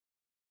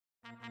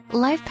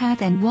life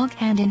path and walk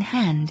hand in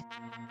hand.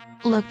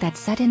 Look that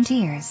set in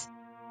tears.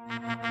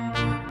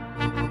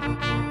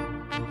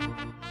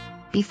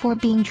 Before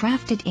being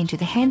drafted into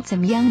the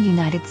handsome young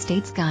United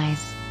States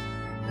guys,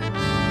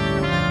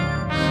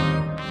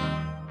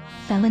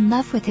 fell in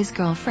love with his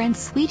girlfriend's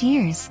sweet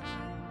ears.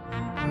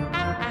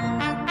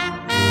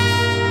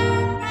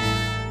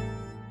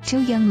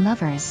 Two young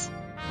lovers.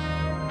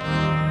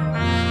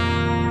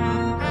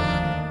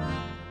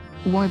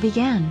 War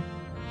began.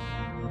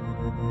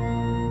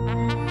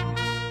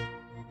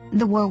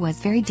 The war was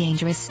very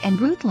dangerous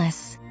and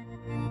ruthless.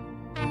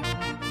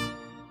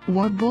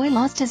 War boy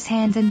lost his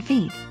hands and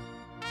feet.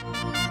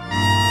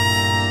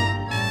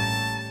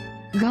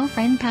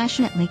 Girlfriend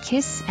passionately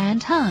kiss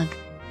and hug.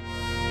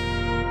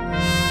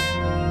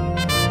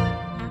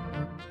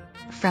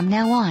 From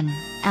now on,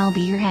 I'll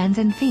be your hands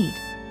and feet.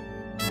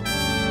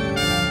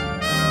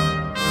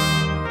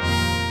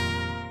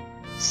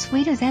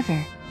 Sweet as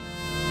ever.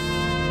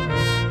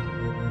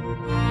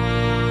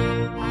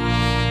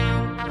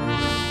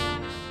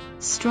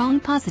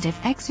 Strong positive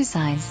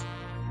exercise.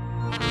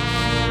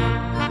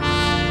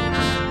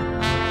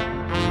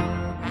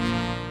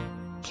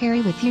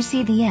 Carry with you,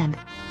 see the end.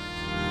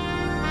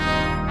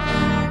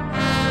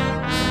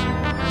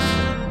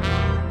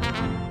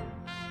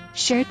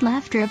 Shared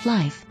laughter of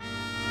life.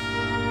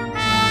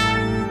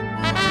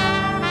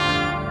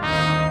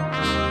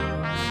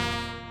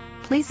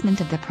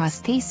 Placement of the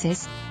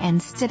prosthesis,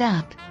 and stood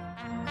up.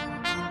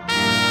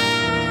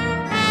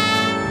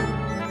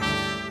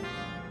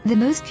 The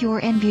most pure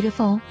and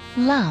beautiful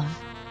love.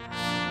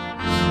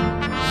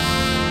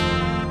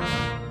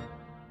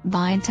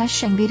 By and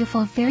touch and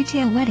beautiful fairy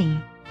tale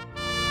wedding.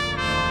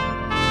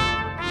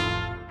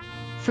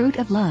 Fruit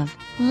of love,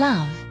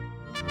 love.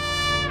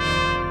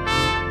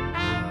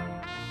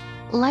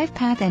 Life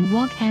path and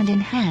walk hand in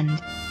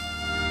hand.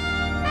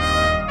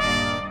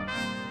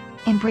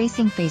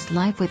 Embracing face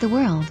life with the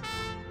world.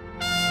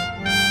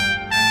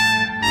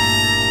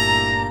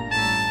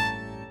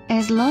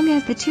 As long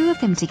as the two of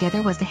them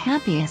together was the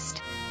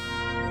happiest.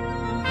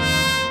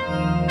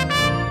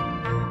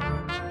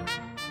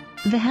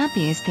 The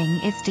happiest thing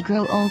is to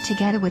grow old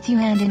together with you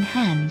hand in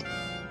hand.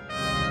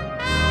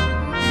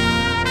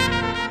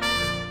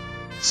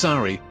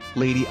 Sorry,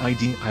 Lady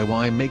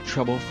IDIY make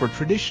trouble for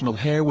traditional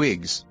hair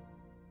wigs.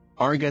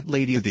 Argot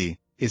Ladyidiy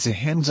is a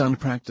hands-on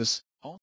practice